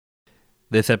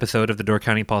This episode of the Door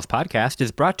County Pulse podcast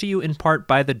is brought to you in part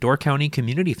by the Door County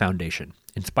Community Foundation,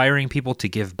 inspiring people to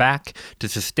give back, to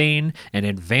sustain, and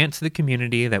advance the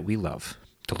community that we love.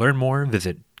 To learn more,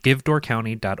 visit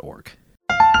givedoorcounty.org.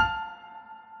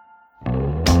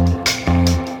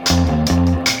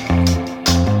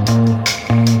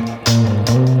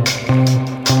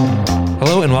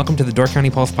 Hello and welcome to the Door County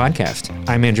Pulse podcast.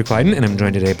 I'm Andrew Clyden and I'm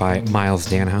joined today by Miles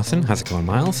Danhausen. How's it going,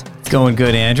 Miles? It's going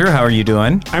good, Andrew. How are you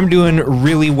doing? I'm doing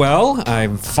really well.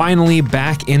 I'm finally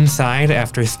back inside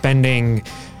after spending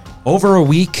over a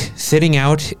week sitting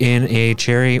out in a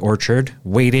cherry orchard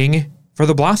waiting for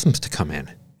the blossoms to come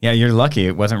in. Yeah, you're lucky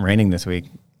it wasn't raining this week.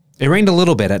 It rained a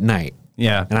little bit at night.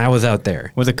 Yeah. And I was out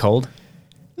there. Was it cold?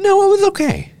 No, it was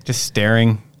okay. Just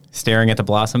staring at the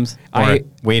blossoms? Or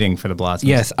waiting for the blossoms?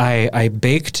 Yes, I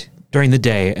baked during the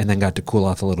day and then got to cool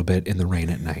off a little bit in the rain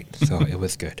at night. So it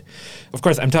was good. Of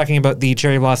course, I'm talking about the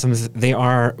cherry blossoms. They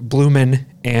are bloomin'.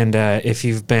 And if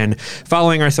you've been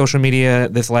following our social media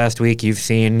this last week, you've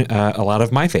seen a lot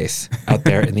of my face out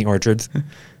there in the orchards.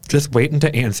 Just waiting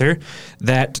to answer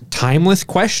that timeless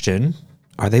question,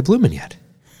 are they bloomin' yet?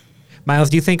 Miles,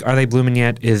 do you think are they bloomin'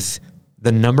 yet is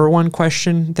the number one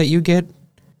question that you get?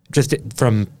 Just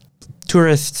from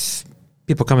tourists,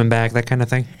 people coming back, that kind of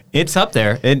thing? It's up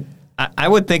there. I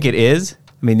would think it is.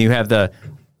 I mean, you have the,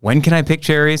 when can I pick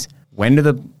cherries? When do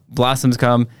the blossoms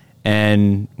come?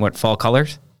 And what, fall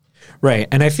colors? Right.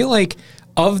 And I feel like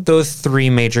of those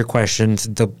three major questions,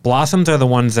 the blossoms are the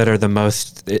ones that are the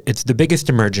most, it's the biggest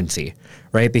emergency,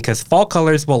 right? Because fall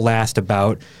colors will last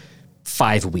about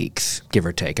 5 weeks, give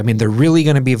or take. I mean, they're really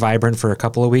going to be vibrant for a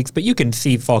couple of weeks, but you can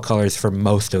see fall colors for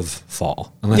most of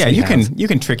fall. Yeah, you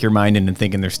can trick your mind into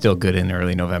thinking they're still good in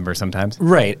early November sometimes.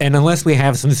 Right. And unless we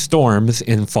have some storms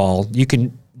in fall, you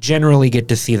can generally get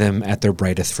to see them at their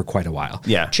brightest for quite a while.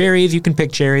 Yeah. Cherries, you can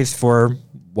pick cherries for,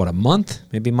 what, a month?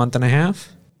 Maybe a month and a half?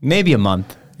 Maybe a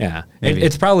month. Yeah. Maybe.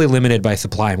 It's probably limited by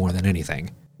supply more than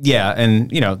anything. Yeah, and,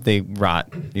 they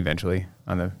rot eventually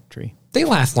on the tree. They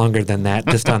last longer than that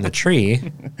just on the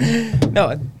tree.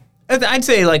 No, I'd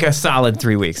say like a solid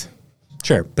 3 weeks.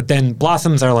 Sure. But then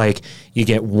blossoms are like, you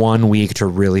get 1 week to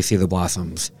really see the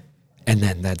blossoms. And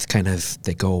then that's kind of,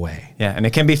 they go away. Yeah, and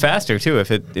it can be faster too.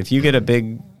 If you get a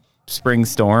big spring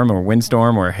storm or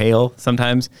windstorm or hail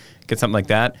sometimes, get something like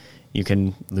that, you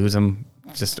can lose them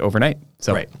just overnight.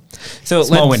 So, right. So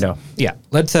small window. Yeah.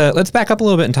 Let's back up a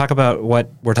little bit and talk about what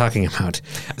we're talking about.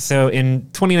 So in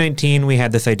 2019, we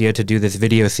had this idea to do this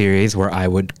video series where I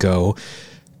would go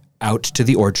out to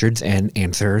the orchards and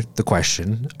answer the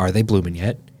question, are they blooming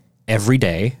yet? Every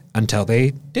day until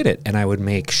they did it. And I would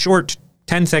make short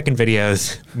 10-second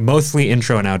videos, mostly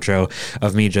intro and outro,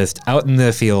 of me just out in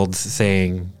the fields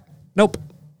saying, nope.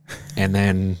 And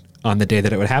then on the day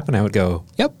that it would happen, I would go,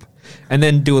 yep. And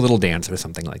then do a little dance or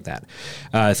something like that.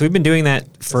 So we've been doing that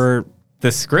for...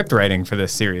 The script writing for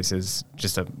this series is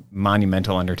just a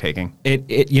monumental undertaking.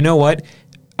 You know what?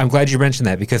 I'm glad you mentioned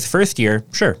that because first year,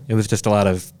 sure, it was just a lot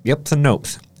of yeps and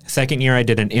nopes. Second year, I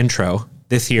did an intro.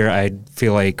 This year, I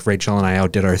feel like Rachel and I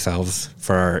outdid ourselves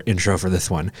for our intro for this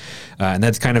one. And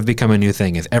that's kind of become a new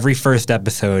thing is every first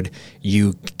episode,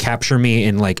 you capture me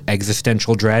in like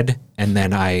existential dread and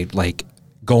then I like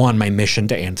go on my mission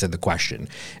to answer the question.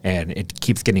 And it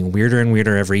keeps getting weirder and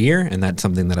weirder every year. And that's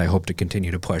something that I hope to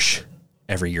continue to push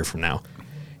every year from now.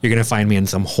 You're going to find me in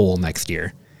some hole next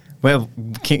year. Well,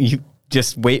 can't you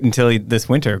just wait until this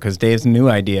winter? Because Dave's new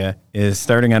idea is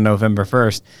starting on November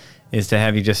 1st is to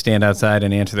have you just stand outside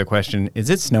and answer the question, is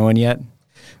it snowing yet?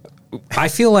 I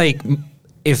feel like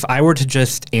if I were to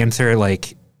just answer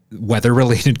like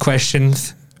weather-related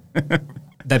questions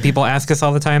that people ask us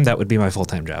all the time, that would be my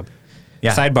full-time job.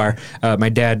 Yeah. Sidebar, my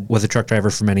dad was a truck driver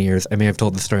for many years. I may have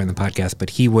told the story on the podcast, but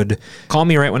he would call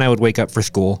me right when I would wake up for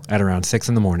school at around 6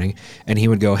 in the morning, and he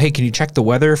would go, hey, can you check the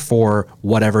weather for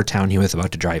whatever town he was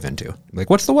about to drive into? I'm like,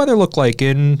 what's the weather look like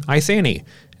in Isani?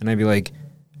 And I'd be like,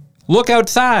 look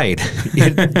outside.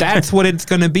 That's what it's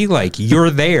going to be like.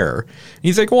 You're there. And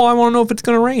he's like, well, I want to know if it's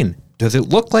going to rain. Does it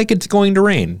look like it's going to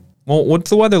rain? Well, what's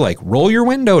the weather like? Roll your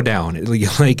window down.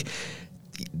 Like,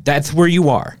 that's where you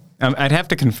are. I'd have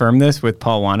to confirm this with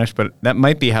Paul Wanish, but that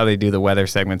might be how they do the weather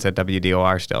segments at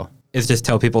WDOR still. Is just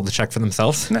tell people to check for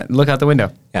themselves? Look out the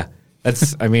window. Yeah.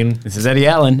 That's, I mean... This is Eddie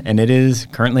Allen, and it is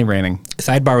currently raining.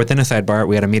 Sidebar within a sidebar,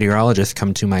 we had a meteorologist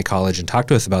come to my college and talk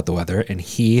to us about the weather, and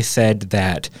he said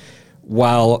that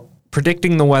while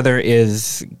predicting the weather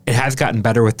it has gotten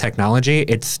better with technology,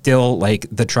 it's still like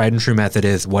the tried and true method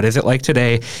is, what is it like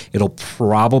today? It'll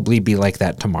probably be like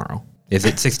that tomorrow. Is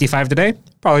it 65 today?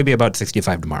 Probably be about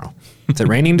 65 tomorrow. Is it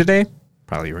raining today?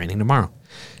 Probably raining tomorrow.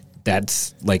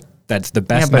 That's That's the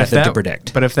best method to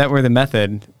predict. But if that were the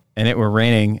method and it were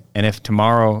raining, and if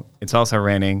tomorrow it's also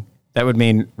raining, that would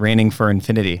mean raining for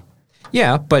infinity.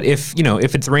 Yeah, but if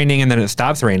it's raining and then it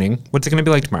stops raining, what's it going to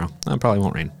be like tomorrow? It probably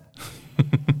won't rain.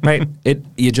 Right?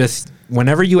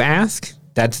 Whenever you ask,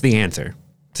 that's the answer.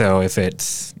 So if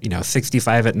it's,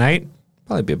 65 at night,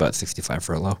 probably be about 65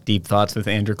 for a low. Deep thoughts with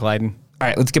Andrew Clyden. All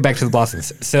right, let's get back to the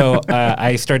blossoms. So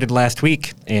I started last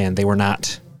week, and they were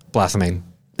not blossoming.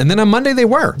 And then on Monday, they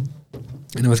were.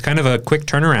 And it was kind of a quick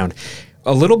turnaround.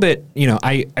 A little bit,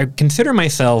 I consider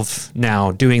myself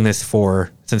now doing this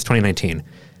since 2019.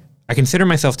 I consider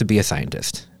myself to be a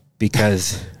scientist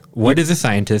because what is a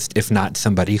scientist if not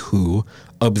somebody who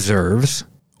observes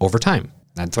over time?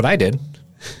 That's what I did.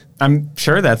 I'm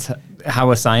sure that's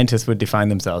how a scientist would define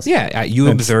themselves. Yeah, you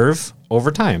observe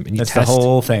over time. And you that's test. The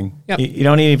whole thing. Yep. You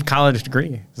don't need a college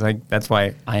degree. It's like, that's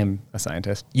why I am a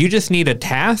scientist. You just need a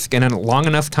task and a long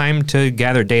enough time to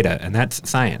gather data, and that's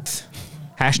science.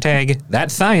 Hashtag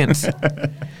that's science.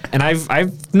 And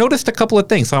I've noticed a couple of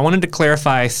things. So I wanted to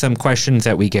clarify some questions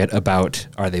that we get about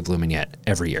are they blooming yet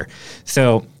every year.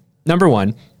 So number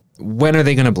one, when are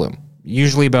they going to bloom?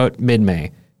 Usually about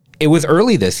mid-May. It was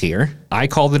early this year. I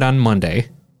called it on Monday,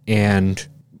 and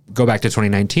go back to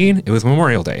 2019, it was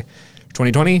Memorial Day.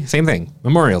 2020, same thing,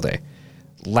 Memorial Day.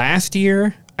 Last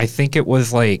year, I think it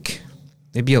was like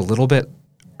maybe a little bit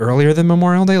earlier than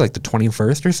Memorial Day, like the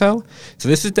 21st or so. So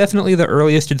this is definitely the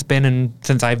earliest it's been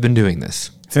since I've been doing this.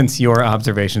 Since your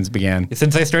observations began.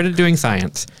 Since I started doing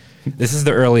science, this is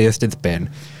the earliest it's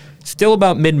been. Still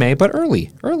about mid-May, but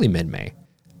early mid-May.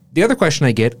 The other question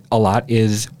I get a lot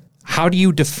is, how do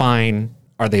you define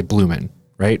are they blooming,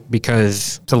 right?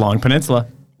 Because it's a long peninsula.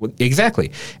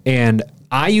 Exactly. And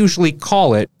I usually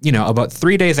call it, about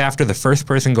 3 days after the first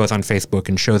person goes on Facebook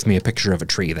and shows me a picture of a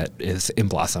tree that is in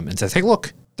blossom and says, hey,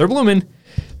 look, they're blooming.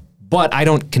 But I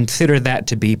don't consider that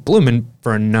to be blooming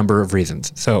for a number of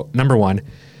reasons. So number one,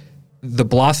 the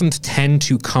blossoms tend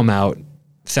to come out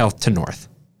south to north.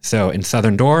 So in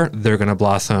Southern Door, they're going to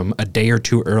blossom a day or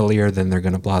two earlier than they're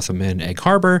going to blossom in Egg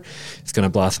Harbor. It's going to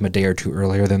blossom a day or two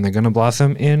earlier than they're going to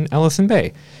blossom in Ellison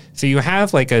Bay. So you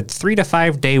have like a 3 to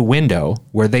 5 day window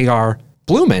where they are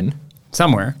blooming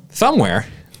somewhere,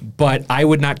 but I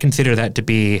would not consider that to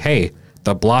be, hey,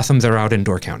 the blossoms are out in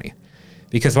Door County.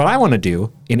 Because what I want to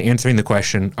do in answering the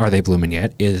question, are they blooming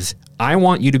yet, is I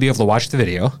want you to be able to watch the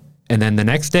video, and then the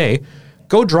next day,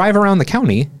 go drive around the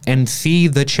county and see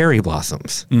the cherry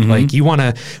blossoms. Mm-hmm. Like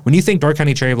when you think Door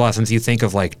County cherry blossoms, you think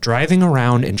of like driving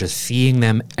around and just seeing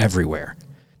them everywhere.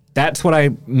 That's what I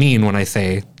mean when I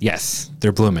say, yes,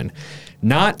 they're blooming.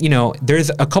 Not,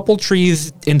 there's a couple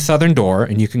trees in Southern Door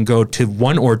and you can go to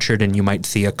one orchard and you might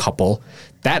see a couple.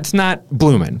 That's not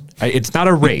blooming. It's not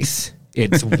a race.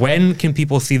 It's when can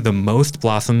people see the most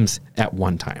blossoms at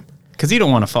one time. Because you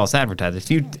don't want to false advertise.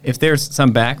 If there's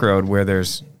some back road where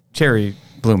there's cherry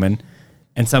blooming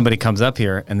and somebody comes up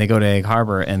here and they go to Egg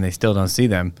Harbor and they still don't see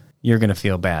them, you're going to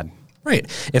feel bad. Right.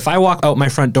 If I walk out my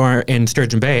front door in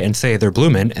Sturgeon Bay and say they're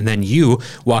blooming, and then you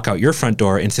walk out your front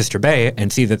door in Sister Bay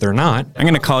and see that they're not, I'm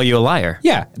going to call you a liar.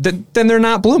 Yeah, then they're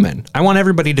not blooming. I want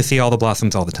everybody to see all the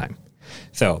blossoms all the time.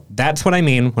 So that's what I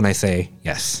mean when I say,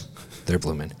 yes, they're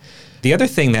blooming. The other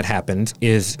thing that happens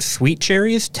is sweet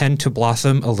cherries tend to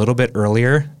blossom a little bit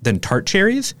earlier than tart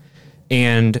cherries.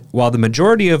 And while the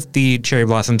majority of the cherry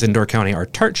blossoms in Door County are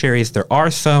tart cherries, there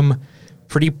are some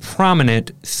pretty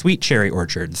prominent sweet cherry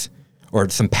orchards, or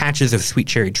some patches of sweet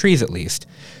cherry trees at least,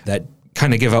 that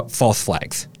kind of give up false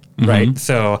flags, right?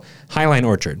 So Highline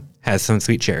Orchard has some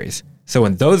sweet cherries. So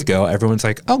when those go, everyone's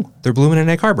like, oh, they're blooming in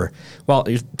Egg Harbor. Well,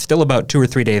 it's still about 2 or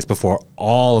 3 days before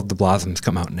all of the blossoms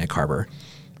come out in Egg Harbor,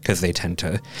 because they tend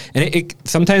to, and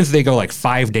sometimes they go like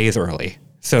 5 days early.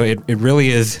 So it really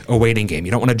is a waiting game.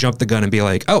 You don't want to jump the gun and be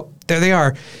like, oh, there they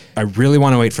are. I really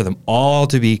want to wait for them all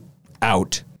to be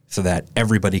out so that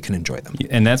everybody can enjoy them.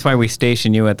 And that's why we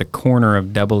station you at the corner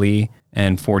of Double E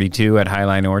and 42 at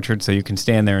Highline Orchard, so you can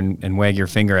stand there and wag your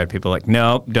finger at people like,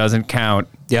 nope, doesn't count.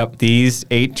 Yep. These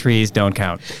 8 trees don't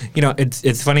count.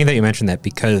 It's funny that you mentioned that,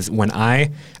 because when I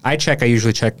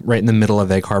usually check right in the middle of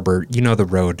Egg Harbor, the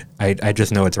road. I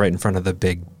just know it's right in front of the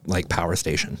big power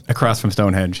station. Across from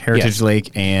Stonehenge, Heritage Lake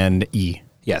and E.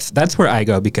 Yes, that's where I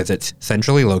go because it's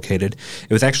centrally located.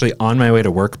 It was actually on my way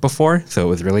to work before, so it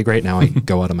was really great. Now I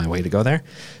go out of my way to go there.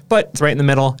 But it's right in the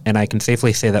middle, and I can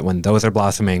safely say that when those are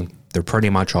blossoming, they're pretty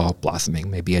much all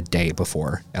blossoming, maybe a day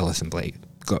before Ellison Bay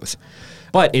goes.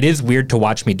 But it is weird to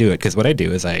watch me do it, because what I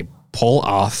do is I pull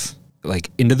off,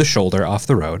 into the shoulder off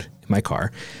the road in my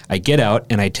car. I get out,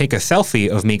 and I take a selfie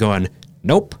of me going,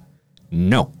 nope,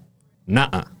 no,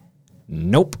 nuh-uh,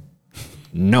 nope,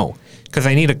 No, because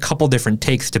I need a couple different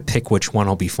takes to pick which one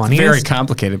will be funniest. Very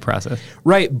complicated process.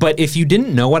 Right, but if you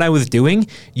didn't know what I was doing,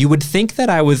 you would think that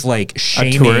I was like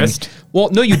shaming. A tourist? Well,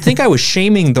 no, you'd think I was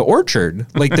shaming the orchard,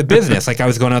 like the business. Like I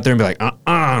was going out there and be like,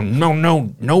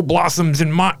 no blossoms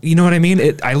in my, you know what I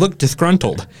mean? I look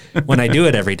disgruntled when I do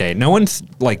it every day. No one's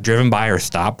like driven by or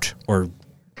stopped or,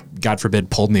 God forbid,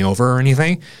 pulled me over or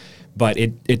anything. But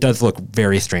it does look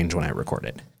very strange when I record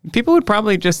it. People would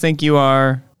probably just think you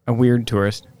are a weird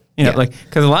tourist. You know, like,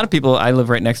 because a lot of people, I live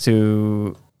right next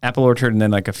to Apple Orchard, and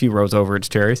then like a few rows over, it's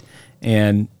Cherries.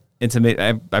 And it's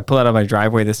amazing. I pull out of my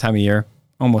driveway this time of year,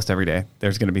 almost every day.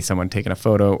 There's going to be someone taking a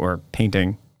photo or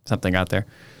painting something out there.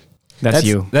 That's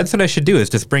you. That's what I should do, is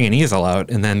just bring an easel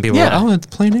out and then be like, oh, it's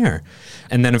plein air.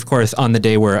 And then, of course, on the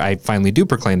day where I finally do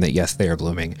proclaim that, yes, they are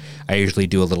blooming, I usually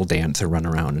do a little dance or run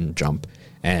around and jump.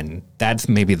 And that's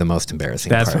maybe the most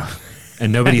embarrassing part.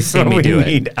 And nobody's seen me do it.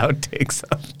 We need outtakes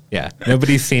of. Yeah,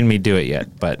 nobody's seen me do it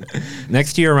yet. But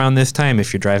next year around this time,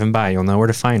 if you're driving by, you'll know where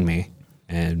to find me.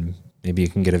 And maybe you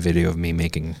can get a video of me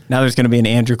making... Now there's going to be an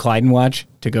Andrew Clyden watch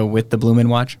to go with the Bloomin'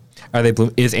 watch.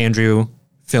 Is Andrew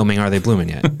filming Are They Bloomin'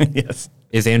 Yet? Yes.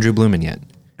 Is Andrew bloomin' yet?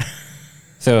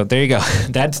 So there you go.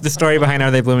 That's the story behind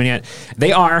Are They Bloomin' Yet?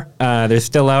 They are. They're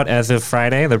still out as of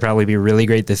Friday. They'll probably be really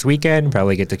great this weekend.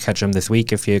 Probably get to catch them this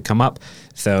week if you come up.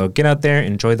 So get out there,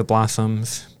 enjoy the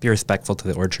blossoms, be respectful to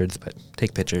the orchards, but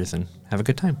take pictures and have a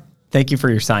good time. Thank you for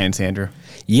your science, Andrew.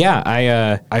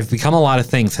 Yeah, I've become a lot of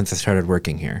things since I started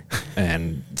working here,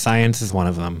 and science is one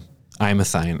of them. I'm a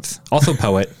science. Also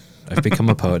poet. I've become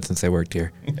a poet since I worked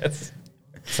here. Yes.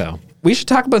 So we should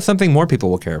talk about something more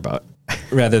people will care about,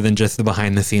 rather than just the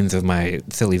behind the scenes of my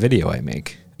silly video I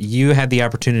make. You had the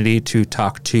opportunity to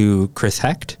talk to Chris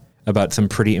Hecht about some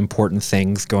pretty important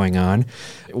things going on.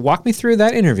 Walk me through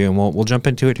that interview, and we'll jump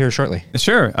into it here shortly.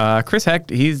 Sure. Chris Hecht,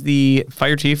 he's the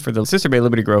fire chief for the Sister Bay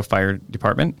Liberty Grove Fire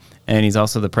Department, and he's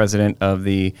also the president of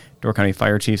the Door County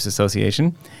Fire Chiefs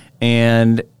Association.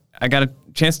 And I got a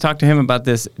chance to talk to him about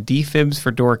this Defibs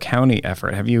for Door County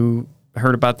effort. Have you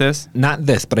heard about this? Not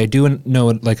this, but I do know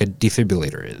what like a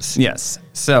defibrillator is. Yes.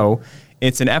 So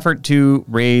it's an effort to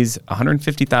raise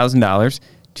 $150,000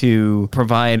 to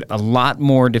provide a lot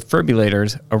more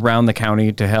defibrillators around the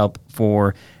county to help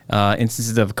for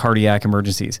instances of cardiac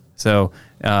emergencies. So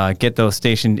get those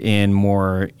stationed in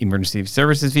more emergency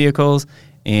services vehicles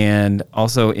and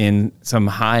also in some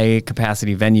high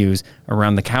capacity venues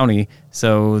around the county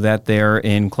so that they're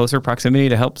in closer proximity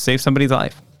to help save somebody's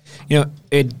life. You know,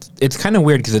 it's kind of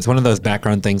weird because it's one of those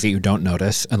background things that you don't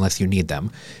notice unless you need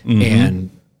them. Mm-hmm. And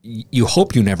you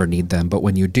hope you never need them, but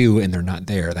when you do and they're not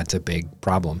there, that's a big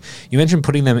problem. You mentioned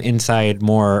putting them inside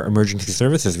more emergency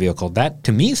services vehicle. That,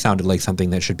 to me, sounded like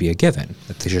something that should be a given,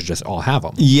 that they should just all have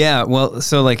them. Yeah, well,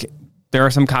 so like there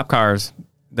are some cop cars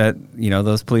that, you know,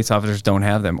 those police officers don't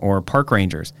have them, or park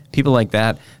rangers, people like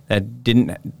that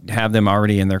didn't have them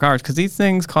already in their cars, because these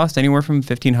things cost anywhere from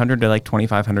 $1,500 to like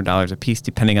 $2,500 a piece,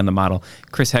 depending on the model.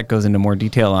 Chris Hecht goes into more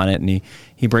detail on it, and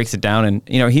he breaks it down, and,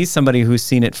 you know, he's somebody who's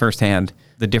seen it firsthand,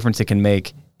 the difference it can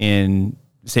make in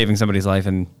saving somebody's life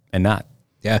and not.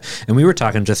 Yeah, and we were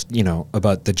talking just, you know,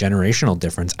 about the generational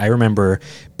difference. I remember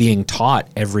being taught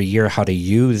every year how to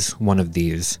use one of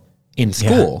these in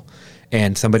school. Yeah.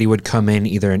 And somebody would come in,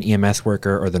 either an EMS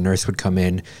worker or the nurse would come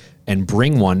in and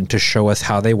bring one to show us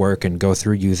how they work and go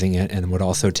through using it, and would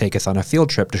also take us on a field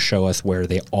trip to show us where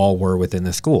they all were within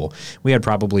the school. We had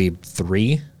probably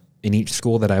 3 in each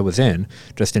school that I was in,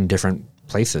 just in different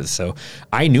places. So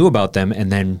I knew about them,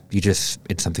 and then it's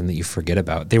something that you forget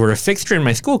about. They were a fixture in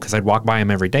my school because I'd walk by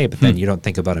them every day, but then you don't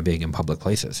think about it being in public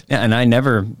places. Yeah, and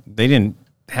they didn't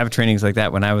have trainings like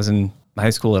that when I was in high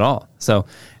school at all. So,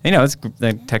 you know,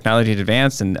 the technology had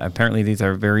advanced, and apparently these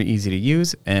are very easy to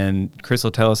use. And Chris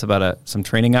will tell us about some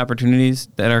training opportunities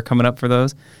that are coming up for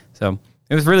those. So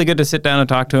it was really good to sit down and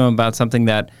talk to him about something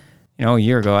that, you know, a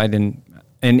year ago I didn't.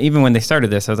 And even when they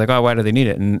started this, I was like, oh, why do they need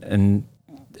it? And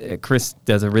Chris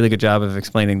does a really good job of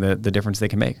explaining the difference they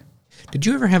can make. Did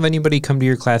you ever have anybody come to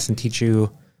your class and teach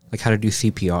you like how to do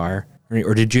CPR,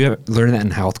 or did you learn that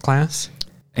in health class?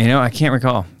 You know, I can't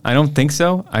recall. I don't think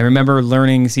so. I remember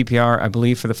learning CPR, I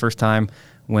believe, for the first time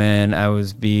when I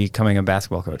was becoming a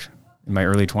basketball coach in my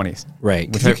early 20s.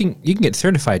 Right. Because you can get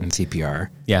certified in CPR.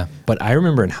 Yeah. But I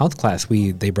remember in health class,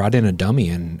 they brought in a dummy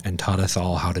and taught us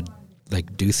all how to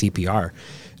like do CPR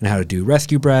and how to do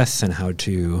rescue breaths and how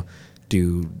to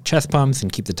do chest pumps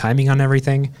and keep the timing on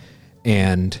everything.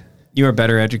 And you were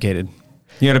better educated.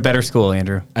 You had a better school,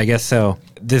 Andrew. I guess so.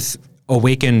 This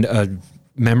awakened a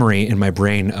memory in my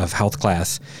brain of health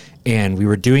class, and we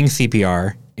were doing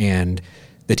CPR, and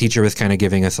the teacher was kind of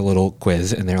giving us a little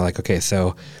quiz, and they're like, okay,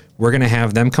 so we're going to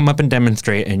have them come up and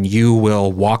demonstrate, and you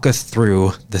will walk us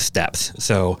through the steps.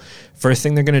 So first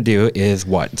thing they're going to do is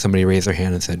what? Somebody raised their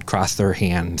hand and said, cross their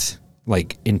hands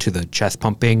like into the chest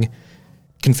pumping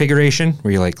configuration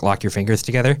where you like lock your fingers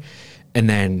together. And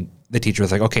then the teacher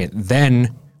was like, okay, then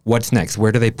what's next?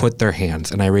 Where do they put their hands?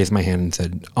 And I raised my hand and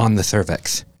said, on the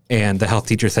cervix. And the health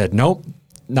teacher said, nope,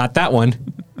 not that one,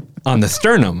 on the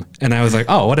sternum. And I was like,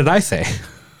 oh, what did I say?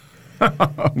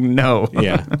 No.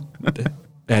 Yeah.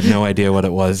 I had no idea what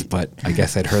it was, but I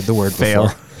guess I'd heard the word Fail.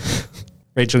 before.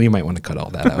 Rachel, you might want to cut all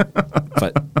that out,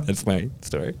 but that's my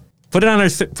story. Put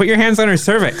your hands on her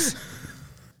cervix.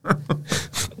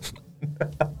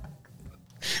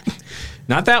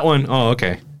 Not that one. Oh,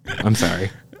 okay. I'm sorry.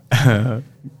 All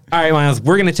right, Miles,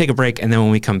 we're going to take a break, and then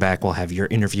when we come back, we'll have your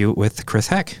interview with Chris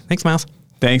Heck. Thanks, Miles.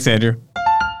 Thanks, Andrew.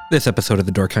 This episode of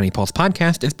the Door County Pulse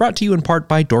podcast is brought to you in part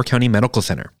by Door County Medical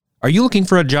Center. Are you looking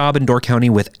for a job in Door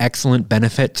County with excellent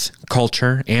benefits,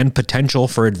 culture, and potential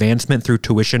for advancement through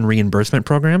tuition reimbursement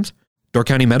programs? Door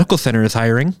County Medical Center is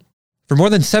hiring. For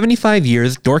more than 75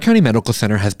 years, Door County Medical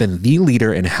Center has been the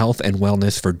leader in health and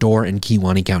wellness for Door and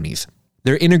Kewaunee counties.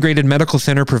 Their integrated medical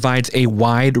center provides a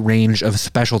wide range of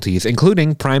specialties,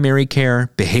 including primary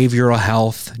care, behavioral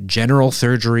health, general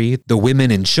surgery, the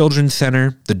Women and Children's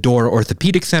Center, the Door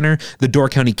Orthopedic Center, the Door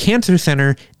County Cancer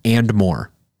Center, and more.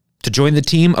 To join the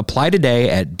team, apply today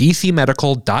at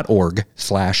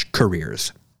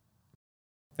dcmedical.org/careers.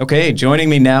 Okay, joining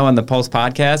me now on the Pulse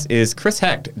podcast is Chris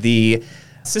Hecht, the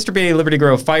Sister Bay Liberty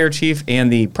Grove Fire Chief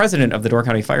and the president of the Door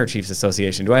County Fire Chiefs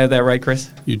Association. Do I have that right, Chris?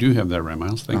 You do have that right,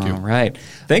 Miles. Thank you. All right.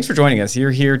 Thanks for joining us.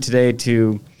 You're here today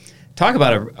to talk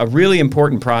about a really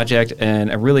important project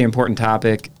and a really important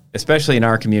topic, especially in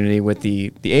our community with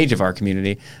the age of our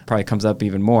community. Probably comes up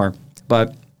even more.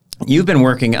 But you've been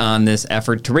working on this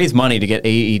effort to raise money to get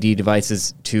AED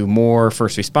devices to more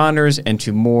first responders and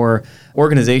to more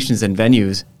organizations and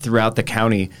venues throughout the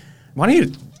county. Why don't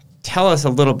you tell us a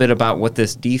little bit about what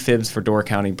this DFibs for Door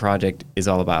County project is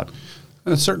all about?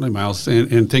 Certainly, Miles,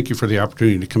 and thank you for the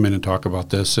opportunity to come in and talk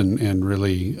about this and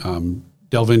really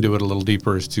delve into it a little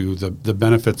deeper as to the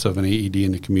benefits of an AED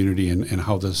in the community and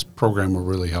how this program will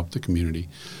really help the community.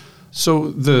 So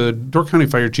the Door County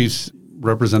Fire Chiefs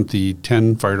represent the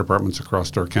 10 fire departments across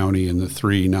Door County and the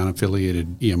 3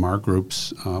 non-affiliated EMR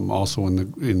groups. Also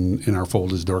in our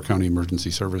fold is Door County Emergency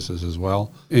Services as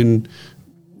well. And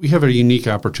we have a unique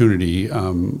opportunity.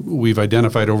 We've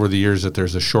identified over the years that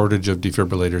there's a shortage of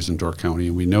defibrillators in Door County,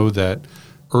 and we know that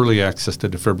early access to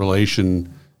defibrillation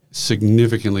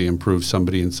significantly improves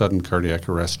somebody in sudden cardiac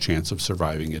arrest chance of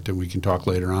surviving it. And we can talk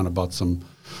later on about some,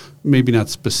 maybe not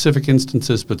specific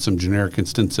instances, but some generic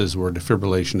instances where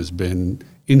defibrillation has been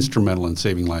instrumental in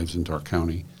saving lives in Door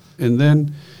County. And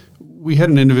then we had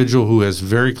an individual who has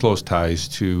very close ties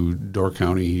to Door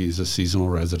County. He's a seasonal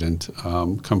resident,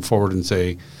 come forward and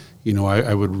say,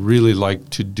 I would really like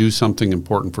to do something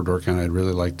important for Door County. I'd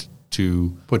really like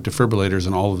to put defibrillators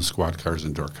in all of the squad cars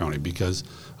in Door County, because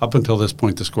up until this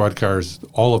point,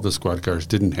 all of the squad cars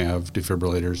didn't have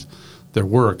defibrillators. There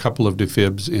were a couple of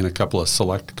defibs in a couple of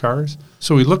select cars.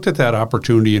 So we looked at that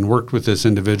opportunity and worked with this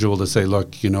individual to say,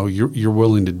 look, you're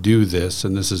willing to do this,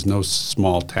 and this is no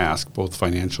small task, both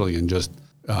financially and just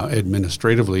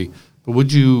administratively. But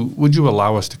would you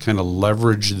allow us to kind of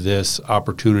leverage this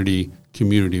opportunity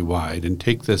community-wide and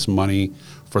take this money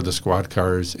for the squad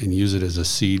cars and use it as a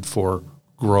seed for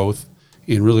growth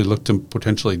and really look to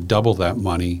potentially double that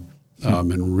money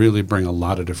and really bring a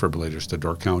lot of defibrillators to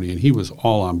Door County? And he was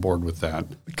all on board with that.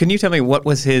 Can you tell me what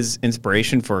was his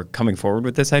inspiration for coming forward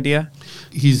with this idea?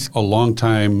 He's a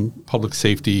longtime public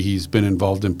safety. He's been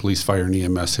involved in police, fire, and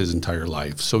EMS his entire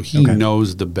life. So he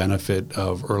knows the benefit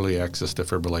of early access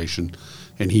defibrillation,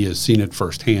 and he has seen it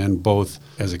firsthand, both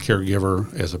as a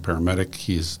caregiver, as a paramedic.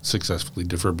 He has successfully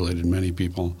defibrillated many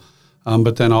people.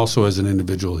 But then also as an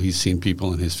individual, he's seen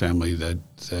people in his family that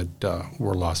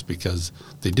were lost because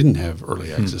they didn't have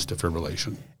early access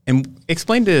defibrillation. And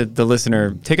explain to the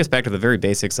listener, take us back to the very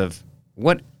basics of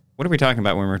what are we talking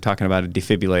about when we're talking about a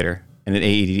defibrillator and an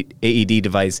AED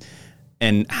device,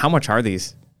 and how much are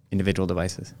these individual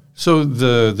devices? So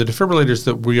the defibrillators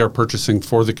that we are purchasing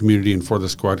for the community and for the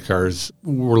squad cars,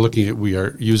 we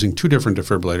are using 2 different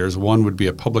defibrillators. One would be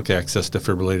a public access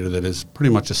defibrillator that is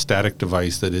pretty much a static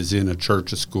device that is in a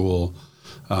church, a school,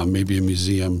 maybe a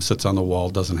museum, sits on the wall,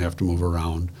 doesn't have to move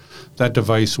around. That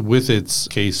device with its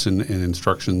case and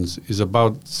instructions is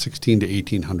about $1,600 to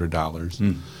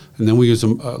 $1,800. And then we use a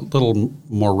little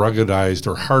more ruggedized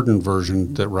or hardened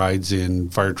version that rides in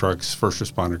fire trucks, first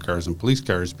responder cars, and police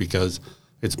cars, because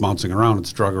it's bouncing around,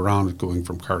 it's drug around, it's going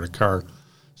from car to car.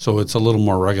 So it's a little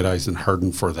more ruggedized and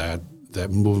hardened for that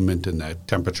that movement and that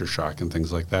temperature shock and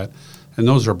things like that. And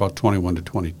those are about $2,100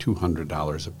 to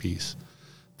 $2,200 a piece.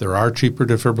 There are cheaper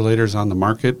defibrillators on the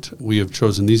market. We have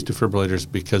chosen these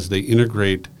defibrillators because they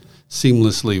integrate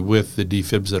seamlessly with the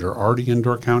defibs that are already in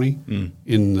Door County,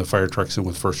 in the fire trucks and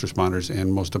with first responders,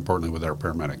 and most importantly with our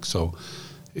paramedics. So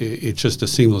it's just a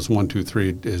seamless 1, 2,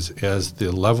 3. As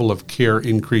the level of care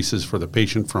increases for the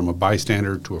patient from a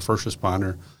bystander to a first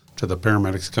responder to the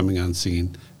paramedics coming on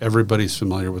scene, everybody's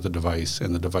familiar with the device,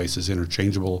 and the device is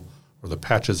interchangeable, or the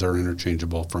patches are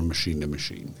interchangeable from machine to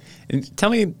machine. And tell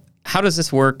me, how does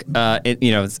this work?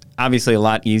 It's obviously a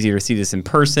lot easier to see this in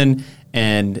person,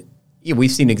 and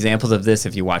we've seen examples of this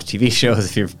if you watch TV shows,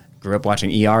 if you grew up watching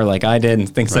ER like I did and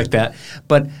things like that.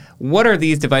 But what are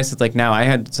these devices like now? I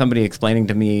had somebody explaining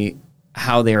to me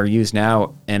how they are used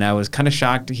now, and I was kind of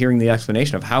shocked hearing the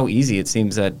explanation of how easy it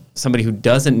seems that somebody who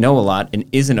doesn't know a lot and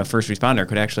isn't a first responder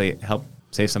could actually help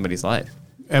save somebody's life.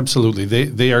 Absolutely.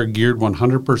 They are geared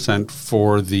 100%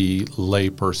 for the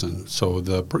lay person. So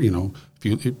if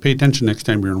you pay attention next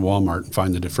time you're in Walmart and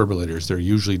find the defibrillators, they're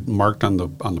usually marked on the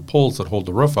poles that hold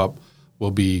the roof up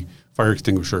will be fire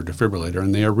extinguisher or defibrillator,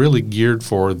 and they are really geared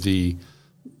for the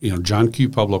John Q.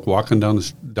 Public walking down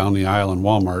the aisle in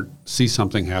Walmart, see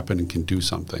something happen and can do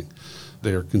something.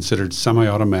 They are considered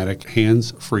semi-automatic,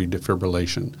 hands-free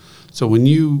defibrillation. So when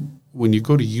you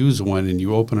go to use one and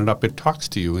you open it up, it talks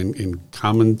to you in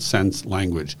common sense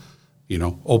language.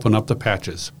 Open up the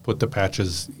patches, put the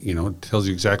patches, it tells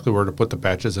you exactly where to put the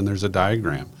patches, and there's a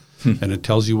diagram. And it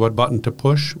tells you what button to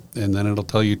push, and then it'll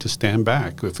tell you to stand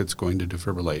back if it's going to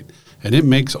defibrillate. And it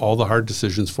makes all the hard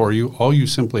decisions for you. All you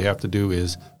simply have to do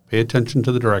is pay attention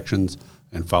to the directions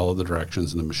and follow the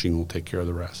directions, and the machine will take care of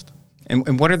the rest.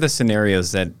 And what are the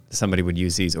scenarios that somebody would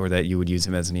use these, or that you would use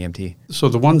them as an EMT? So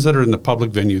the ones that are in the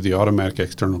public venue, the automatic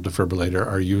external defibrillator,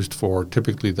 are used for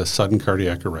typically the sudden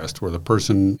cardiac arrest, where the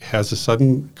person has a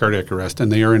sudden cardiac arrest and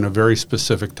they are in a very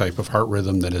specific type of heart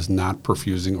rhythm that is not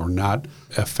perfusing or not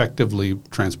effectively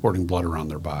transporting blood around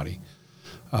their body.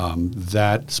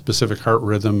 That specific heart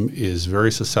rhythm is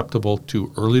very susceptible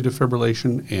to early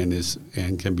defibrillation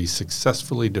and can be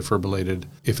successfully defibrillated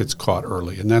if it's caught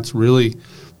early. And that's really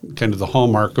kind of the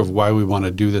hallmark of why we want to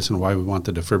do this and why we want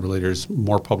the defibrillators,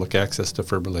 more public access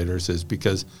defibrillators, is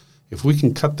because if we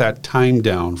can cut that time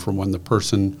down from when the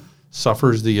person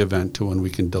suffers the event to when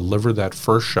we can deliver that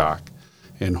first shock,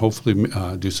 and hopefully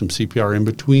do some CPR in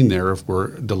between there if we're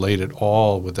delayed at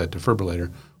all with that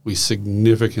defibrillator, we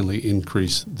significantly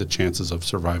increase the chances of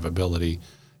survivability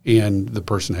and the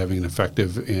person having an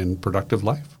effective and productive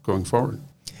life going forward.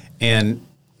 And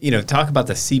talk about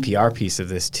the CPR piece of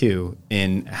this too,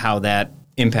 and how that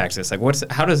impacts us. Like,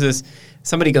 how does this?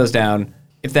 Somebody goes down.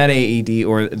 If that AED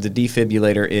or the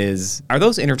defibrillator are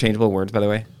those interchangeable words, by the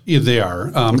way? Yeah, they are.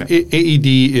 Okay.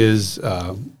 AED is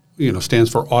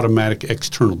stands for automatic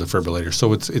external defibrillator.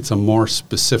 So it's a more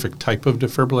specific type of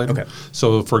defibrillator. Okay.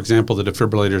 So, for example, the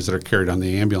defibrillators that are carried on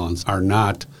the ambulance are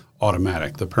not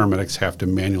automatic. The paramedics have to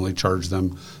manually charge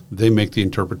them. They make the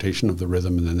interpretation of the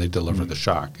rhythm, and then they deliver the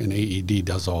shock. And AED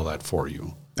does all that for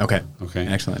you. Okay.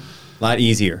 Excellent. A lot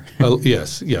easier. Well,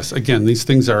 yes. Again, these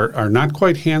things are not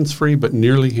quite hands-free, but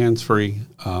nearly hands-free.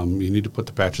 You need to put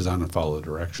the patches on and follow the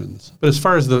directions. But as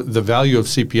far as the value of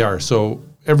CPR, so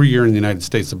every year in the United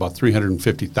States, about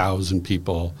 350,000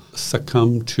 people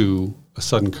succumb to a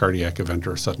sudden cardiac event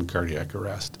or a sudden cardiac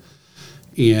arrest.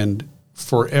 And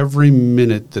for every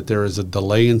minute that there is a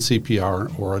delay in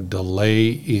CPR or a delay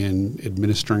in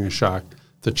administering a shock,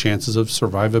 the chances of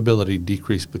survivability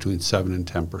decrease between 7 and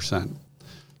 10%.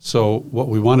 So what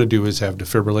we want to do is have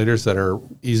defibrillators that are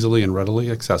easily and readily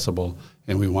accessible,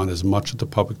 and we want as much of the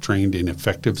public trained in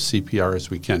effective CPR as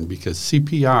we can, because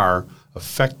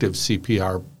effective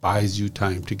CPR buys you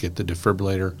time to get the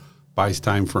defibrillator, buys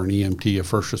time for an EMT, a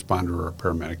first responder, or a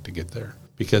paramedic to get there,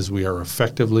 because we are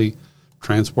effectively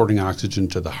transporting oxygen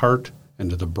to the heart and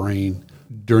to the brain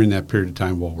during that period of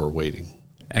time while we're waiting.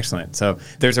 Excellent. So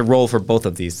there's a role for both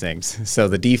of these things. So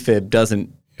the defib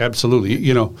doesn't...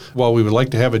 Absolutely. While we would like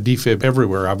to have a defib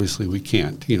everywhere, obviously we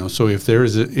can't. So if there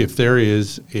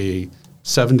is a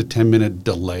 7 to 10 minute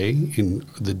delay in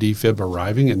the defib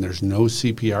arriving and there's no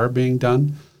CPR being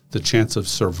done, the chance of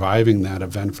surviving that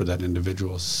event for that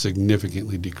individual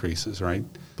significantly decreases, right?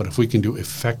 But if we can do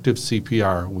effective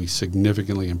CPR, we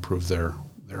significantly improve their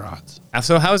odds.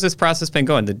 So how has this process been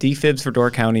going? The Defibs for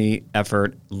Door County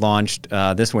effort launched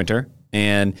this winter,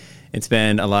 and it's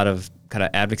been a lot of kind of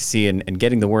advocacy and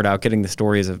getting the word out, getting the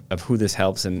stories of who this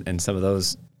helps and some of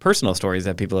those personal stories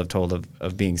that people have told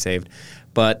of being saved,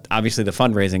 but obviously the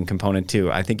fundraising component too.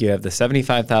 I think you have the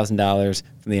 $75,000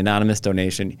 from the anonymous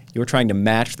donation. You're trying to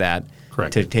match that.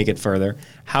 Correct. To take it further.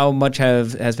 How much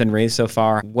has been raised so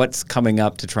far? What's coming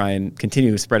up to try and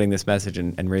continue spreading this message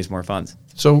and raise more funds?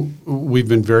 So we've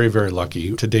been very, very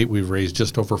lucky. To date, we've raised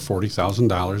just over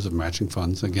 $40,000 of matching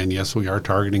funds. Again, yes, we are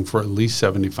targeting for at least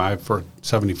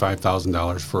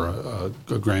 $75,000 for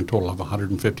a grand total of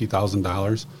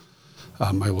 $150,000.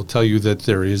 I will tell you that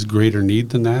there is greater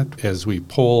need than that. As we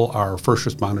poll our first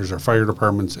responders, our fire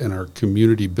departments, and our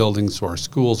community buildings, so our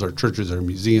schools, our churches, our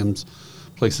museums,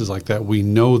 places like that, we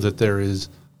know that there is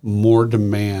more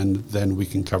demand than we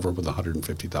can cover with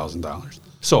 $150,000.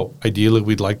 So ideally,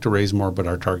 we'd like to raise more, but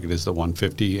our target is the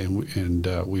 $150,000, and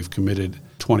we've committed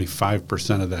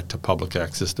 25% of that to public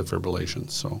access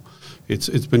defibrillation. So it's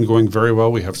been going very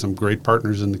well. We have some great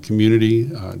partners in the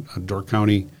community. Door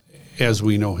County, as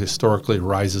we know historically,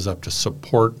 rises up to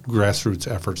support grassroots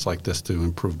efforts like this to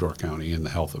improve Door County and the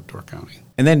health of Door County.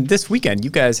 And then this weekend, you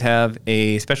guys have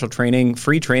a special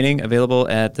free training available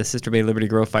at the Sister Bay Liberty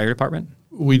Grove Fire Department?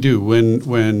 We do. When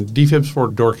DFibs for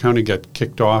Door County got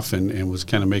kicked off and was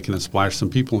kind of making a splash, some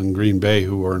people in Green Bay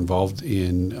who were involved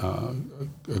in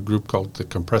a group called the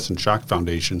Compress and Shock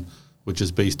Foundation, which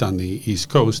is based on the East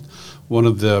Coast. One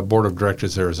of the board of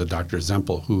directors there is a Dr.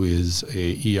 Zempel, who is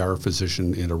a ER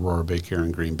physician in Aurora Bay Care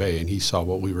in Green Bay, and he saw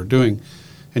what we were doing.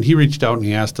 And he reached out and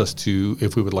he asked us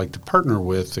if we would like to partner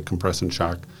with the Compress and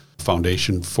Shock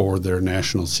Foundation for their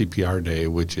National CPR Day,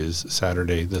 which is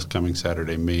this coming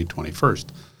Saturday, May 21st.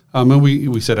 And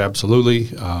we said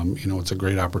absolutely. It's a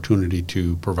great opportunity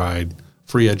to provide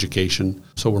free education.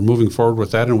 So we're moving forward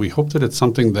with that, and we hope that it's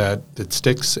something that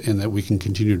sticks and that we can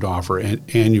continue to offer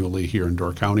annually here in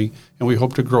Door County, and we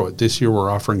hope to grow it. This year we're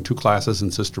offering 2 classes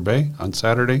in Sister Bay on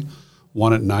Saturday,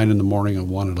 one at 9 in the morning and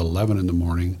one at 11 in the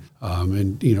morning.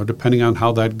 And depending on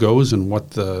how that goes and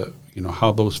what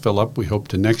how those fill up, we hope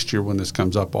to next year when this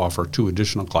comes up offer 2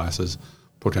 additional classes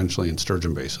potentially in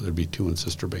Sturgeon Bay. So there'd be 2 in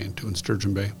Sister Bay and 2 in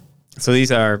Sturgeon Bay. So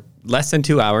these are less than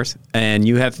 2 hours, and do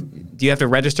you have to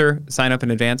register, sign up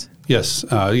in advance? Yes.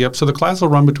 Yep. So the class will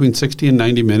run between 60 and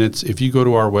 90 minutes. If you go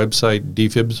to our website,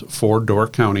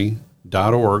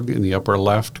 dfibs4doorcounty.org, in the upper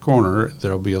left corner,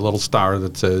 there'll be a little star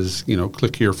that says,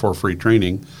 click here for free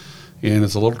training. And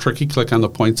it's a little tricky. Click on the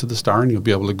points of the star, and you'll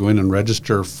be able to go in and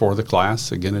register for the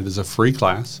class. Again, it is a free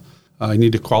class. I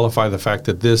need to qualify the fact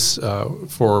that this,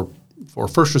 for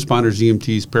first responders,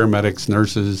 EMTs, paramedics,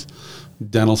 nurses,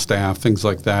 dental staff, things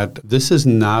like that, this is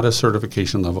not a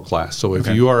certification level class. So if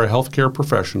you are a healthcare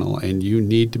professional and you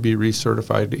need to be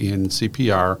recertified in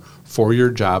CPR for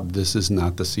your job, this is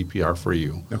not the CPR for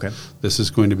you. Okay. This is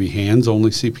going to be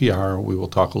hands-only CPR. We will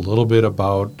talk a little bit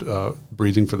about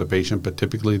breathing for the patient, but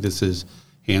typically this is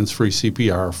hands-free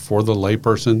CPR for the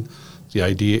layperson. The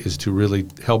idea is to really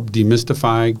help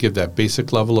demystify, give that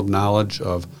basic level of knowledge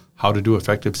of how to do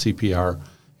effective CPR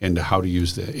and how to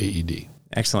use the AED.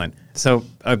 Excellent. So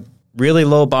a really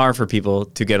low bar for people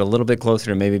to get a little bit closer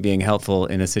to maybe being helpful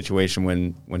in a situation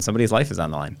when somebody's life is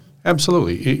on the line.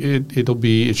 Absolutely.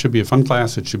 It should be a fun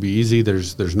class. It should be easy.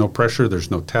 There's no pressure.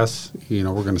 There's no tests. We're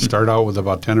going to start out with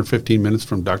about 10 or 15 minutes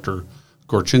from Dr.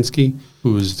 Gorchinsky,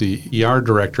 who is the ER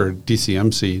director at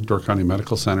DCMC, Door County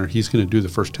Medical Center. He's going to do the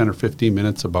first 10 or 15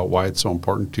 minutes about why it's so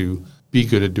important to be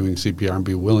good at doing CPR and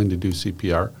be willing to do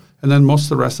CPR. And then most of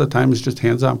the rest of the time is just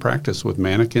hands-on practice with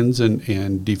mannequins and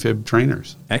defib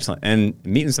trainers. Excellent. And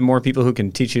meeting some more people who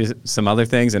can teach you some other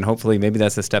things, and hopefully maybe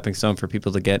that's a stepping stone for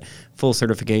people to get full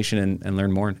certification and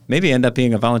learn more. Maybe end up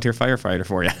being a volunteer firefighter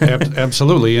for you.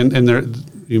 Absolutely. And there,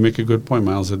 you make a good point,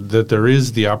 Miles, that there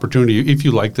is the opportunity. If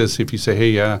you like this, if you say,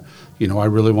 hey, I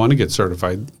really want to get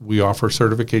certified, we offer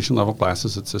certification level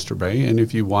classes at Sister Bay. And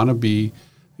if you want to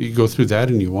you go through that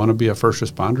and you want to be a first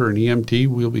responder, an EMT,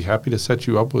 we'll be happy to set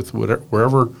you up with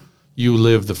wherever you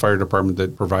live, the fire department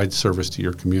that provides service to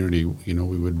your community. We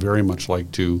would very much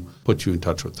like to put you in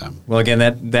touch with them. Well, again,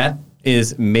 that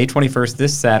is May 21st,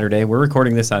 this Saturday. We're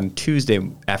recording this on Tuesday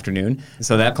afternoon.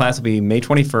 So that class will be May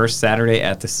 21st, Saturday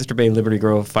at the Sister Bay Liberty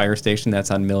Grove Fire Station.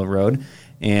 That's on Mill Road.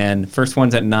 And first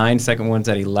one's at 9, second one's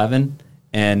at 11.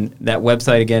 And that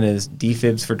website, again, is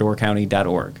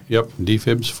dfibs4doorcounty.org. Yep,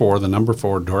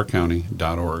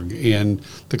 dfibs4doorcounty.org. And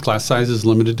the class size is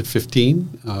limited to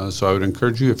 15. So I would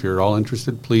encourage you, if you're at all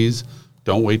interested, please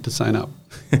don't wait to sign up.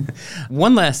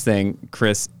 One last thing,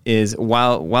 Chris, is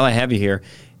while I have you here,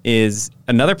 is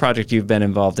another project you've been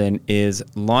involved in is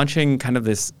launching kind of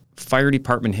this fire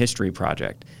department history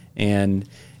project. And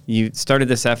you started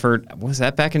this effort, was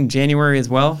that back in January as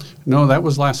well? No, that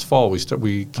was last fall.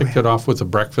 We kicked it off with a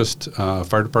breakfast,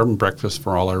 fire department breakfast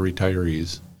for all our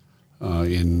retirees.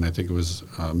 in, I think it was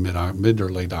mid or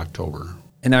late October.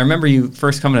 And I remember you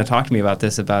first coming to talk to me about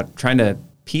this, about trying to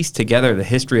piece together the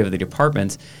history of the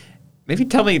departments. Maybe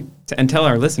tell me and tell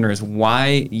our listeners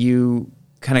why you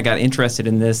kind of got interested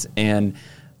in this and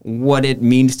what it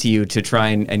means to you to try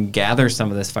and gather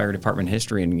some of this fire department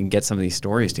history and get some of these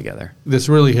stories together. This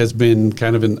really has been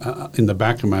kind of in the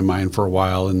back of my mind for a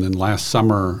while. And then last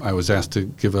summer, I was asked to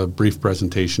give a brief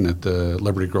presentation at the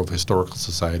Liberty Grove Historical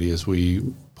Society as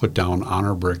we put down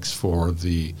honor bricks for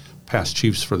the past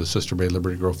chiefs for the Sister Bay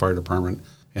Liberty Grove Fire Department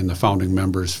and the founding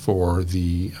members for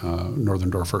the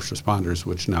Northern Door First Responders,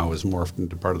 which now is morphed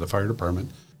into part of the fire department.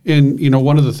 And,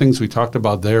 one of the things we talked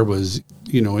about there was,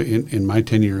 in my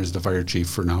tenure as the fire chief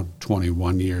for now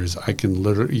 21 years, you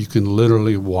can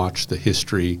literally watch the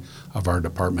history of our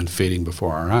department fading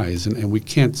before our eyes. And we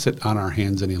can't sit on our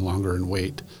hands any longer and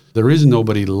wait. There is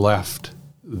nobody left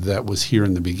that was here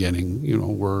in the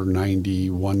beginning. We're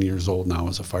 91 years old now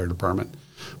as a fire department.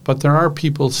 But there are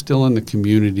people still in the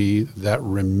community that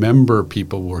remember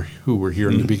people who were here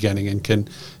in the beginning and can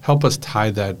help us tie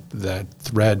that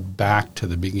thread back to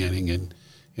the beginning and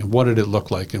what did it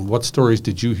look like and what stories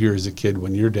did you hear as a kid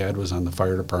when your dad was on the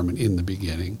fire department in the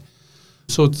beginning.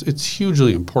 So it's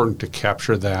hugely important to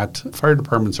capture that. Fire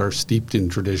departments are steeped in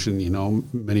tradition.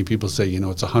 Many people say,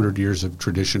 it's 100 years of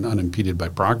tradition unimpeded by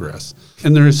progress.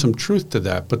 And there is some truth to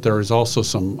that, but there is also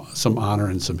some honor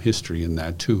and some history in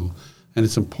that too. And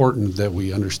it's important that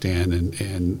we understand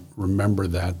and remember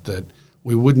that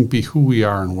we wouldn't be who we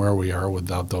are and where we are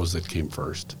without those that came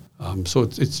first. So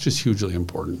it's just hugely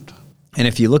important. And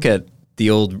if you look at the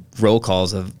old roll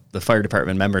calls of the fire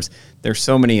department members, there's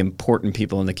so many important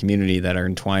people in the community that are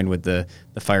entwined with the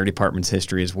fire department's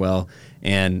history as well.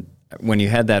 And when you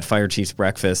had that fire chief's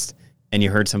breakfast and you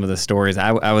heard some of the stories,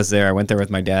 I was there. I went there with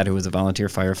my dad, who was a volunteer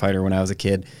firefighter when I was a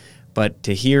kid. But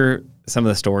to hear some of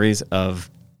the stories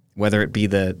of whether it be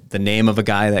the name of a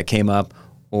guy that came up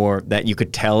or that you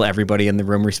could tell everybody in the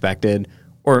room respected,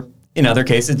 or in other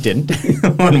cases didn't,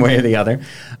 one way or the other.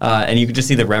 And you could just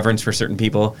see the reverence for certain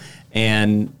people.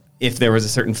 And if there was a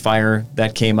certain fire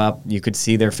that came up, you could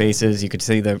see their faces. You could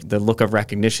see the look of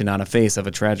recognition on a face of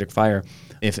a tragic fire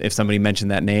if somebody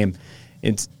mentioned that name.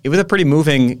 It was a pretty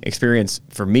moving experience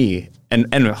for me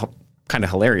and kind of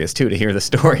hilarious, too, to hear the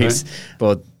stories, right?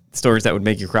 Both stories that would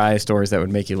make you cry, stories that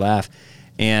would make you laugh.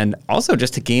 And also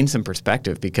just to gain some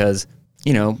perspective because,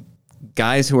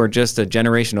 guys who are just a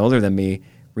generation older than me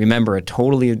remember a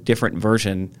totally different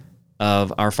version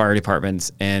of our fire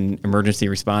departments and emergency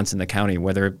response in the county,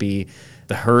 whether it be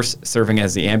the hearse serving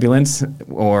as the ambulance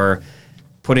or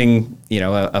putting,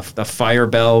 a fire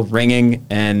bell ringing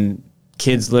and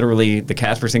the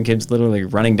Casperson kids literally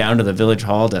running down to the village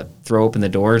hall to throw open the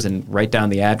doors and write down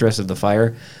the address of the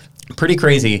fire. Pretty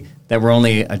crazy that we're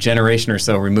only a generation or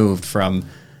so removed from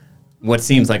what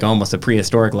seems like almost a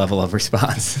prehistoric level of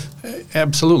response.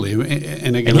 Absolutely.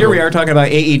 And again, here we are talking about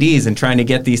AEDs and trying to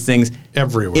get these things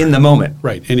everywhere in the moment.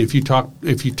 Right. And if you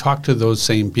talk to those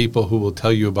same people who will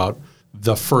tell you about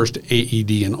the first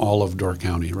AED in all of Door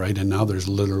County, right? And now there's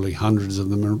literally hundreds of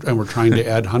them, and we're trying to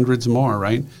add hundreds more,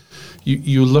 right?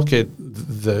 You look at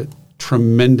the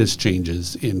tremendous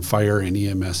changes in fire and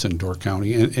EMS in Door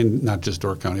County, and not just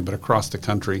Door County, but across the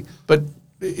country. But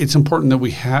it's important that we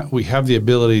have the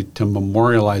ability to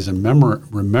memorialize and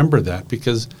remember that,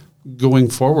 because going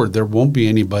forward, there won't be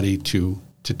anybody to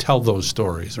tell those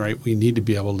stories, right? We need to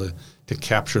be able to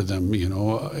capture them,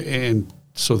 and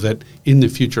so that in the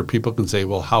future people can say,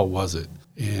 well, how was it?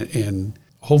 And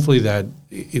hopefully that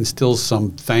instills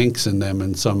some thanks in them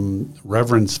and some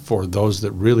reverence for those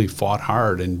that really fought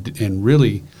hard and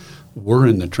really were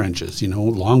in the trenches,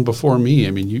 long before me.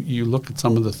 I mean, you look at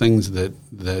some of the things that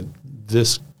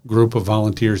this group of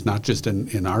volunteers, not just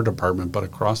in our department, but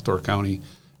across Door County,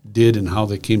 did and how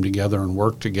they came together and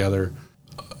worked together.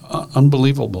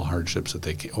 Unbelievable hardships that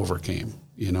they overcame,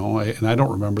 and I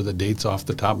don't remember the dates off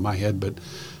the top of my head, but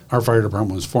our fire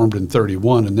department was formed in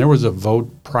 1931, and there was a vote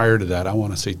prior to that. I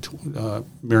want to say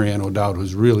Marianne O'Dowd,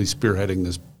 who's really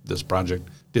spearheading this project,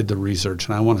 did the research,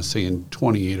 and I want to say in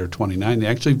 28 or 29, they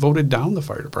actually voted down the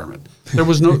fire department. There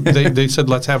was no, they said,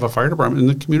 let's have a fire department, and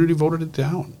the community voted it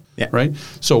down. Yeah. Right.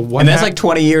 So what? And that's like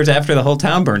 20 years after the whole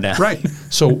town burned down. Right.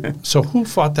 So who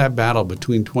fought that battle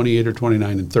between 28 or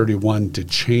 29 and 31 to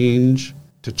change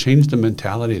the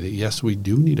mentality that yes, we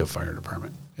do need a fire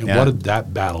department? And what did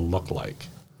that battle look like?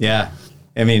 Yeah.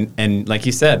 I mean, and like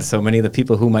you said, so many of the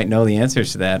people who might know the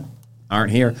answers to that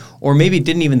aren't here, or maybe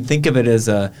didn't even think of it as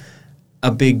a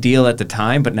big deal at the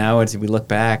time. But now, as we look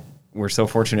back, we're so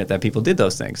fortunate that people did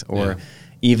those things, or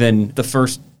even the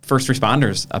first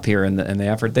responders up here and the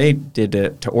effort they did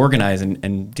to organize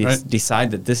and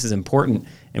decide that this is important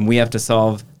and we have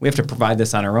to provide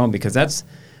this on our own, because that's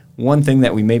one thing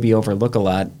that we maybe overlook a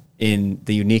lot in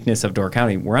the uniqueness of Door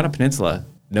County. We're on a peninsula.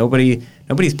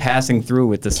 Nobody's passing through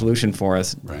with the solution for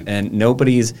us, and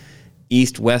nobody's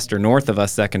east, west, or north of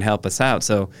us that can help us out.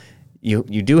 So you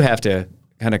do have to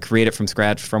kind of create it from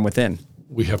scratch from within.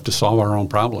 We have to solve our own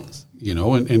problems,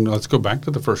 and let's go back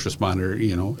to the first responder,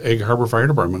 Egg Harbor Fire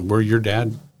Department, where your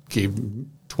dad gave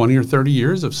 20 or 30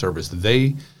 years of service.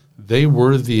 They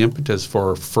were the impetus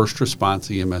for first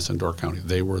response EMS in Door County.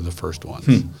 They were the first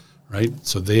ones. Right?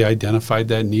 So they identified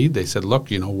that need. They said, look,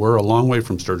 we're a long way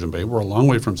from Sturgeon Bay. We're a long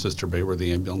way from Sister Bay where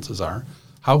the ambulances are.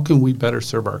 How can we better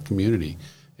serve our community?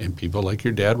 And people like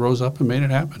your dad rose up and made it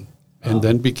happen, and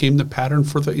then became the pattern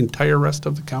for the entire rest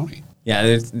of the county. Yeah,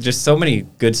 there's just so many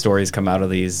good stories come out of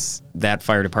that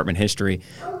fire department history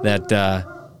that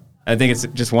I think it's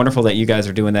just wonderful that you guys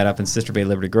are doing that up in Sister Bay,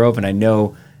 Liberty Grove. And I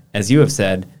know, as you have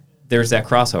said, there's that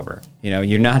crossover.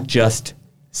 You're not just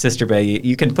Sister Bay.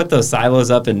 You can put those silos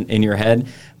up in your head,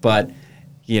 but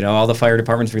all the fire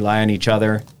departments rely on each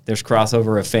other. There's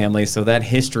crossover of families, so that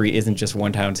history isn't just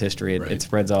one town's history. It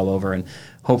spreads all over, and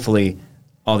hopefully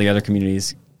all the other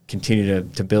communities continue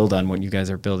to build on what you guys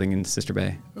are building in Sister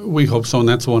Bay. We hope so, and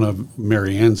that's one of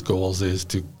Mary Ann's goals, is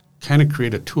to kind of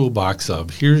create a toolbox of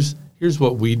here's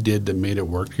what we did that made it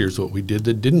work, here's what we did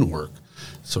that didn't work.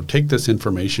 So take this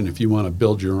information if you want to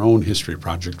build your own history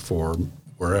project for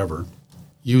wherever.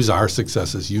 Use our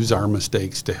successes, use our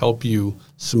mistakes to help you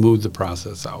smooth the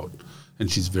process out. And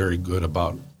she's very good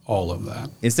about all of that.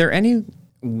 Is there any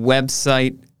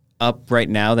website up right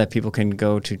now that people can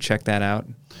go to check that out?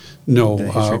 No,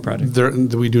 the history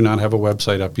project? We do not have a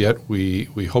website up yet. We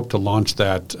hope to launch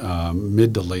that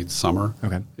mid to late summer,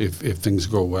 if things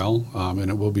go well, and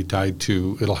it will be tied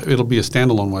to it'll be a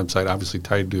standalone website, obviously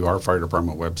tied to our fire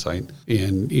department website.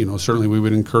 And certainly we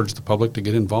would encourage the public to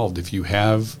get involved. If you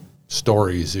have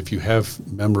stories, if you have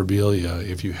memorabilia,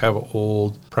 if you have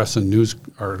old press and news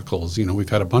articles, we've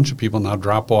had a bunch of people now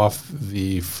drop off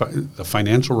the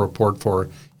financial report for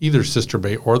either Sister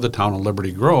Bay or the town of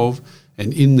Liberty Grove,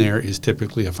 and in there is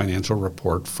typically a financial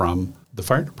report from the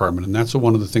fire department. And that's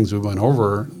one of the things we went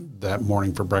over that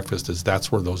morning for breakfast, is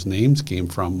that's where those names came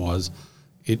from, was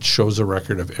it shows a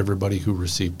record of everybody who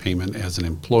received payment as an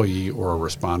employee or a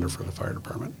responder for the fire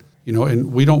department.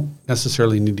 And we don't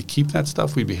necessarily need to keep that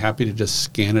stuff. We'd be happy to just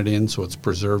scan it in so it's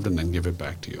preserved and then give it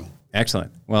back to you.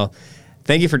 Excellent. Well,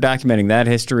 thank you for documenting that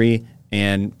history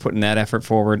and putting that effort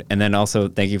forward. And then also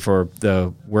thank you for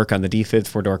the work on the DFIBs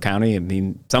for Door County. I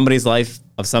mean, somebody's life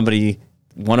of somebody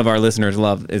one of our listeners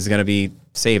love is going to be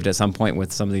saved at some point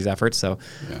with some of these efforts. So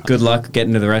good luck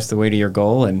getting to the rest of the way to your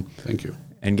goal. And thank you.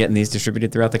 And getting these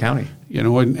distributed throughout the county.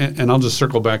 And I'll just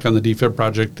circle back on the DFIB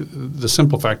project. The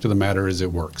simple fact of the matter is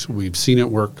it works. We've seen it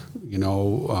work.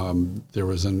 There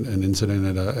was an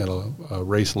incident at a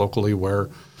race locally where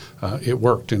it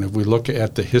worked. And if we look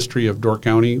at the history of Door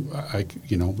County,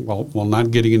 while not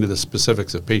getting into the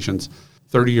specifics of patients,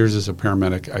 30 years as a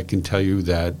paramedic, I can tell you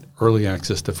that early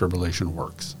access defibrillation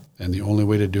works. And the only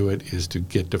way to do it is to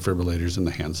get defibrillators in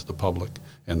the hands of the public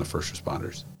and the first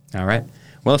responders. All right.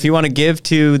 Well, if you want to give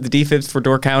to the DFIBs for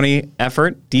Door County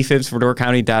effort,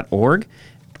 dfibsfordoorcounty.org.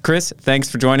 Chris,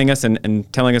 thanks for joining us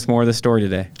and telling us more of the story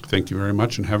today. Thank you very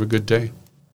much, and have a good day.